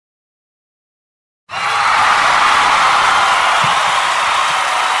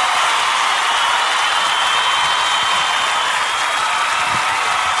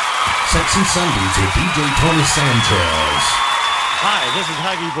Sexy Sundays with DJ Tony Sanchez. Hi, this is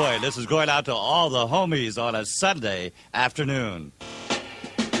Huggy Boy. This is going out to all the homies on a Sunday afternoon.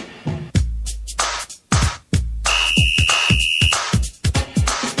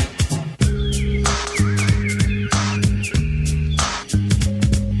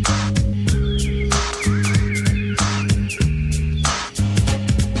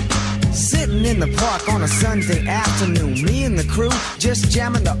 In the park on a Sunday afternoon, me and the crew just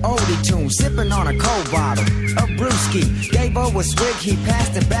jamming the oldie tune, sipping on a cold bottle of brewski. Gave over a swig, he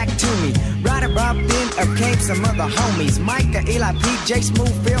passed it back to me. Right about then up came some other homies, Micah, Eli, Pete, Jay,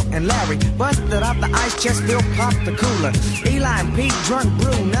 Smooth, Phil, and Larry. Busted out the ice chest, Phil popped the cooler. Eli and Pete drunk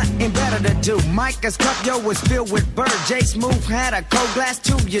brew, nothing better to do. Micah's cup, yo, was filled with bird. Jay Smooth had a cold glass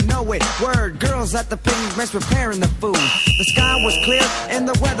too, you know it. Word, girls at the picnic bench preparing the food. The sky was clear and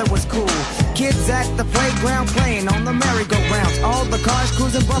the weather was cool. Kids at the playground playing on the merry-go-rounds. All the cars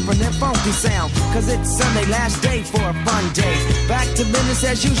cruising, bumping their funky sound. Cause it's Sunday, last day for a fun day. Back to business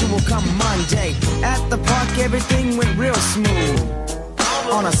as usual come Monday. At the park, everything went real smooth.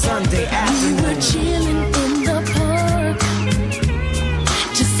 On a Sunday afternoon. We were chilling in the park,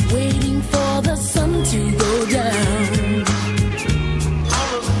 just waiting for the sun to go down.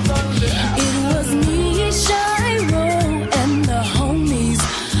 It was me, Shiro, and the homies.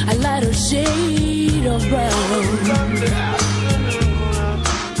 A lighter shade of brown.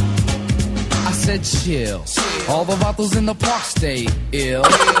 I said chill. All the vatos in the park stay ill.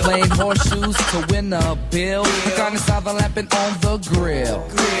 Playing horseshoes to win a bill. The carne asada lapping on the grill.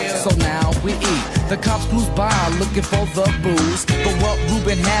 So now we eat. The cops cruise by looking for the booze. But what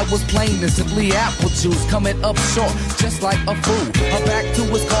Ruben had was plain and simply apple juice. Coming up short, just like a fool. A back to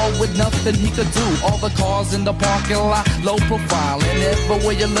his car with nothing he could do. All the cars in the parking lot, low profile. And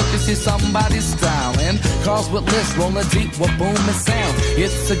everywhere you look, you see somebody styling. Cars with lifts rolling deep with booming sounds.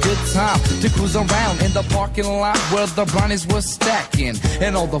 It's a good time to cruise around in the parking lot where the brownies were stacking.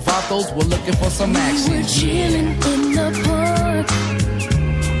 And all the vatos were looking for some action. We were chilling in the park,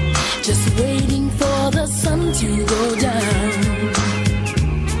 just waiting for the sun to go down.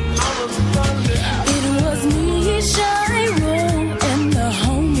 It was me, Shiro, and the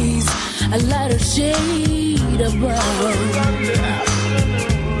homies, a lighter shade of brown.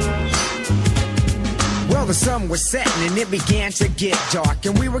 Well, the sun was setting and it began to get dark,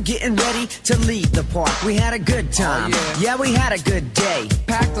 and we were getting ready to leave the park. We had a good time. Yeah, we had a good day.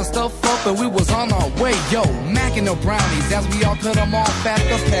 Packed our stuff up and we was on our way. Yo, macking the brownies as we all cut them off at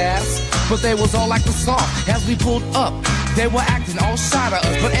the pass. But they was all like the soft as we pulled up. They were acting all shy to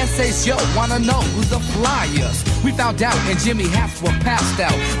us, but essays, yo, wanna know who's the flyers. We found out and Jimmy hats were passed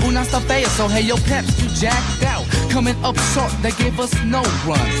out. Una está fea, so hey, yo, peps, you jacked out. Coming up short, they gave us no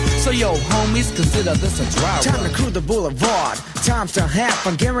run. So yo, homies, consider this a dry run. Time to cruise the boulevard, times to have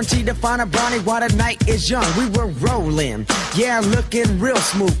fun. Guaranteed to find a brownie while the night is young. We were rolling, yeah, looking real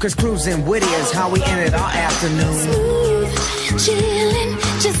smooth. Cause cruising witty is how we ended our afternoon. Smooth,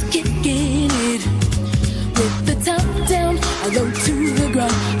 chillin', just kicking it. With the top down, I low to the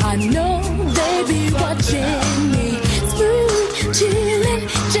ground. I know they be watching me. Smooth, chillin',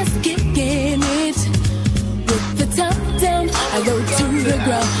 just kicking it. With the top down, I low to the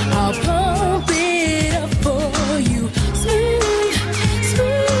ground. I'll pump it up for you. Smooth,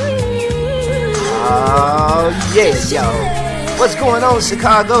 smooth. Oh yeah, y'all. What's going on,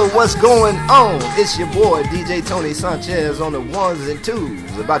 Chicago? What's going on? It's your boy, DJ Tony Sanchez, on the ones and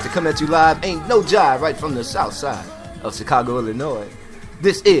twos. About to come at you live, ain't no jive, right from the south side of Chicago, Illinois.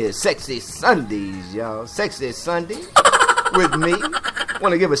 This is Sexy Sundays, y'all. Sexy Sunday with me.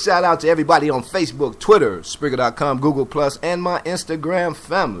 Want to give a shout out to everybody on Facebook, Twitter, Spreaker.com, Google+, and my Instagram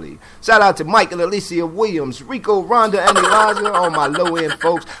family. Shout out to Mike and Alicia Williams, Rico, Rhonda, and Elijah, all my low-end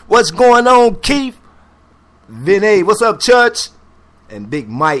folks. What's going on, Keith? Vinay, what's up, Church? And Big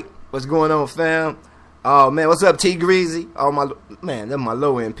Mike, what's going on, fam? Oh, man, what's up, T Greasy? Oh, my, man, they're my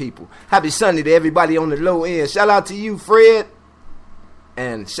low-end people. Happy Sunday to everybody on the low end. Shout out to you, Fred.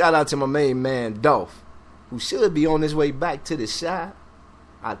 And shout out to my main man, Dolph, who should be on his way back to the shop,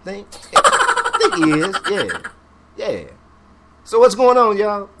 I think. I think he is, yeah. So what's going on,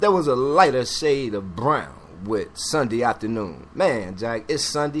 y'all? There was a lighter shade of brown with Sunday afternoon. Man, Jack, it's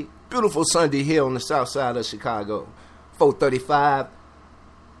Sunday. Beautiful Sunday here on the south side of Chicago. 4:35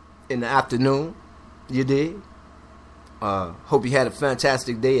 in the afternoon. You dig? Hope you had a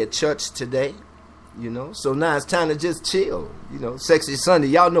fantastic day at church today. You know, so now it's time to just chill. You know, Sexy Sunday.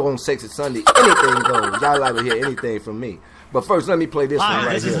 Y'all know on Sexy Sunday, anything goes. Y'all like to hear anything from me. But first, let me play this one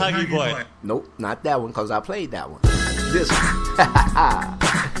right this here. This is Huggy Boy. Nope, not that one, because I played that one. This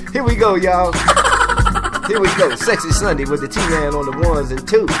one. Here we go, y'all. Here we go. Sexy Sunday with the T-Man on the ones and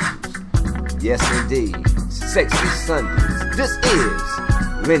twos. Yes, indeed. Sexy Sundays. This is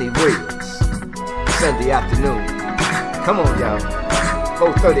Lenny Williams. Sunday afternoon. Come on, y'all.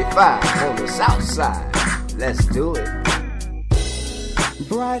 4:35 on the south side. Let's do it.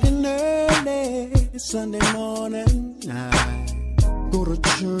 Bright and early Sunday morning, I go to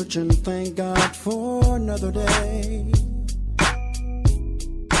church and thank God for another day.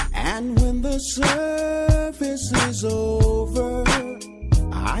 And when the service is over,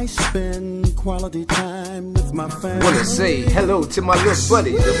 I spend quality time with my family. Wanna say hello to my little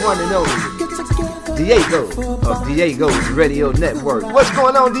buddy, the one and only Diego of Diego's Radio Network. What's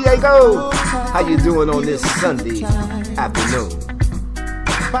going on, Diego? How you doing on this Sunday afternoon?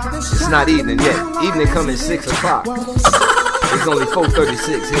 It's not evening yet. Evening coming 6 o'clock. It's only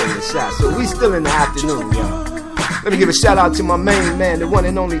 4:36 here in the shop, so we still in the afternoon, y'all. Let me give a shout out to my main man, the one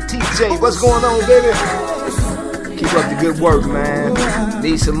and only TJ. What's going on, baby? Keep up the good work, man.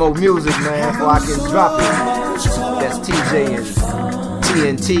 Need some more music, man, before I can drop it. That's TJ and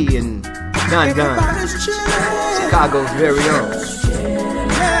TNT and Don Don. Chicago's very own.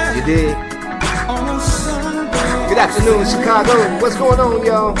 You dig? Good afternoon, Chicago. What's going on,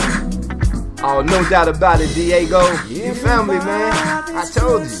 y'all? Oh, no doubt about it, Diego. You family, man. I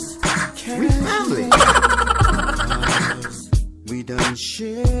told you. We family. We done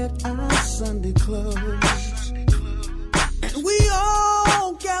shared our Sunday clothes, and we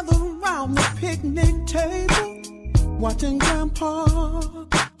all gather around the picnic table, watching Grandpa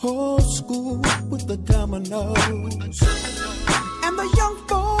old school with the dominoes. And the young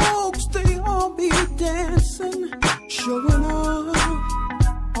folks, they all be dancing, showing off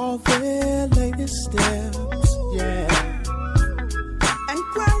all their latest steps, yeah. And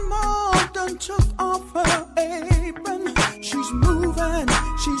Grandma done took off her apron. She's moving,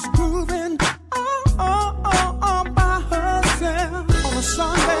 she's grooving, all by herself on a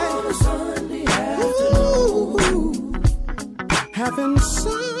Sunday afternoon. Having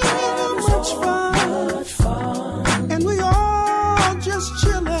so much fun, and we all just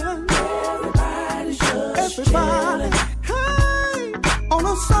chilling. Everybody, hey, on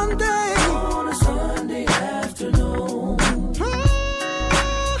a Sunday afternoon.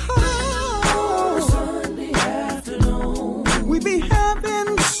 We be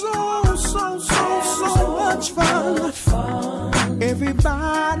having so much fun.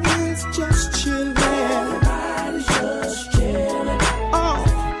 Everybody's just chilling. Oh,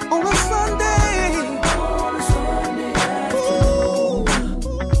 on a Sunday. Ooh.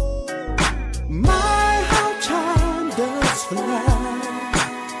 My, how time does fly.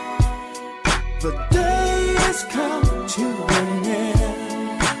 The day has come to an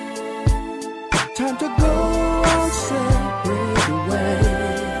end. Time to go our separate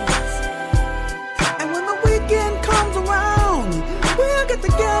ways. And when the weekend comes around, we'll get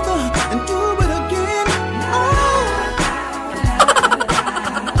together and do it again.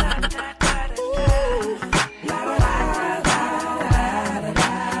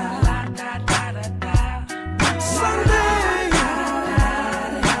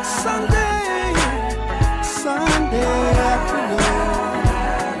 Sunday afternoon.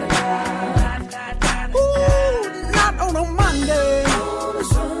 Ooh, not on a Monday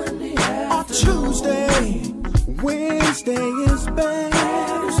or Tuesday. Wednesday is bad.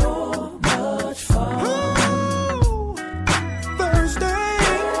 Oh, Thursday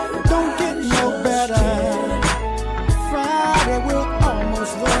don't get no better. Friday we're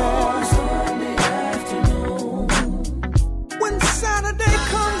almost there. When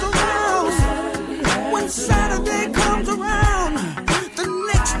Saturday comes around, the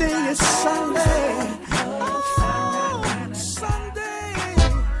next day is Sunday. Oh, Sunday.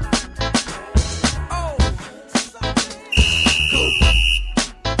 Oh,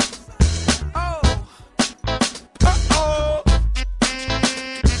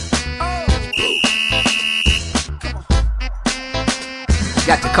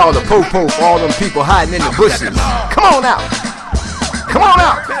 Got to call the po-po for all them people hiding in the bushes. Come on out. Come on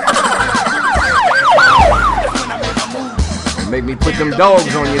out. Make me put them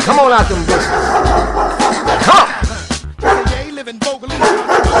dogs on you. Come on out them bushes. Come on.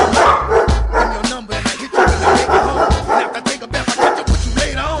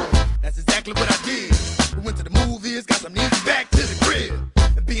 That's exactly what I did. We went to the movies, got some news back to the crib.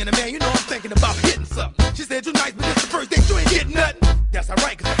 And being a man, you know I'm thinking about hitting something. She said, you nice, but this the first date, you ain't getting nothing. That's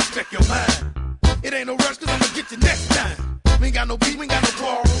alright, cause I respect your mind. It ain't no rush, cause I'm gonna get you next time. We ain't got no beef, we ain't got no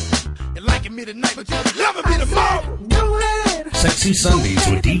quarrel. You're liking me tonight, but you'll be loving me tomorrow. Go ahead. Sexy Sundays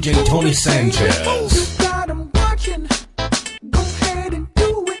with DJ Tony Sanchez. You got 'em watching. Go ahead and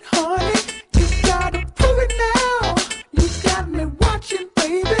do it, honey. You gotta prove it now. You got me watching,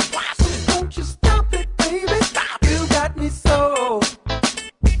 baby. So don't you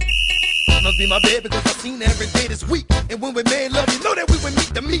be my baby because I've seen her every day this week. And when we made love, you know that we would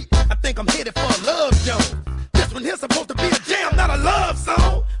meet to meet. I think I'm headed for a love zone. This one here's supposed to be a jam, not a love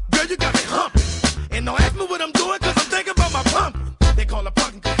song. Girl, you got me humping. And don't ask me what I'm doing because I'm thinking about my pumping. They call her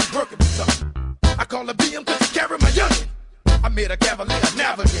parking because she's working with something. I call her BM because she carry my youngin'. I made a Cavalier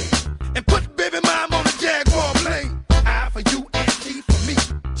navigate and put baby mom on the Jaguar blade. I for you and she for me.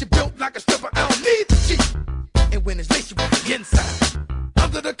 She built like a stripper, I don't need the cheat. And when it's late, she was the inside.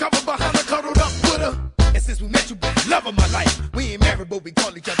 Under the cover behind her, cuddled up with her. And since we met, you been the love of my life. We ain't married, but we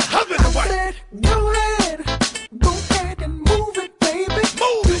call each other husband and wife. I said, go ahead and move it, baby.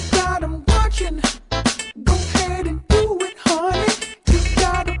 Move it. You got 'em watching. Go ahead and do it, honey. You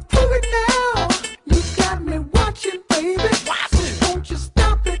gotta prove it now. You got me watching, baby. Watch it. Don't you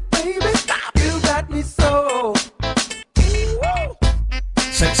stop it, baby. Stop. You got me so. Woo.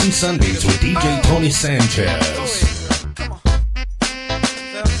 Sexy Sundays with DJ Tony Sanchez. Come on.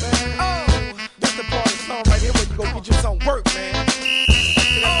 Oh, this the part of the song right here where you go get you some work, man.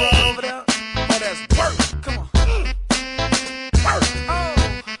 See that broad over there? Oh, that's work. Come on. Work. Oh.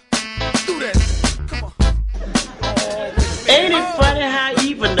 Do that. Come on. Ain't it funny how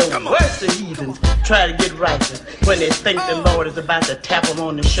even the Come on. worst of heathens try to get righteous when they think the Lord is about to tap them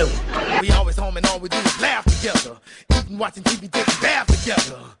on the shoulder? We always home and all we do is laugh together. Eating, watching TV, taking bath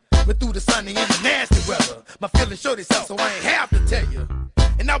together. We're through the sunny and the nasty weather. My feelings show themselves, so I ain't have to tell you.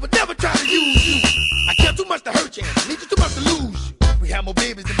 And I would never try to use you. I care too much to hurt you, and I need you too much to lose you. We have more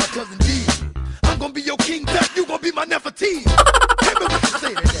babies than my cousin D. I'm gonna be your King Tut, you gonna be my Nefertiti. Tell me what you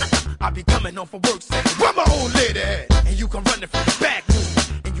say to that. I be coming home from work saying, where my old lady at? And you come running from the back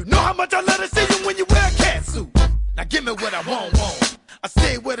room. And you know how much I love to see you when you wear a cat suit. Now give me what I want. I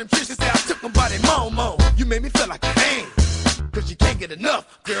stayed with them Trisha, say I took them by their momo. You made me feel like a man. Cause you can't get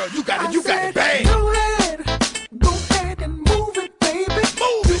enough, girl, you got it bang. Go ahead and move it, baby.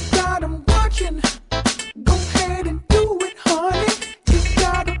 Move it. You got 'em watching. Go ahead and do it, honey. You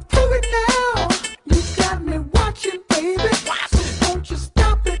gotta prove it now. You got me watching, baby. Watch it. Don't you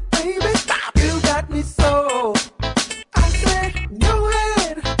stop it, baby. Stop You got me so. I said, go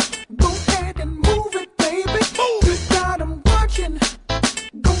ahead and move it, baby. Move You it. got 'em watching.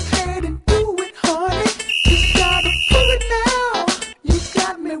 Go ahead and do it, honey. You gotta prove it now. You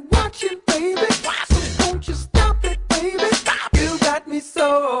got me watching, baby. Watch it. Don't you stop it, baby. Stop You got me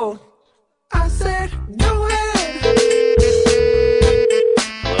so. I said, go ahead.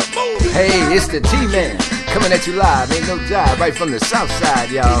 Move it. Hey, it's the T-Man coming at you live. Ain't no job, right from the south side,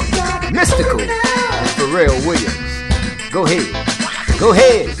 y'all. Mystical and Pharrell Williams. Go ahead. Go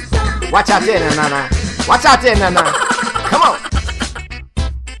ahead. Watch out there now, Nana. Watch out there now, Nana. Come on.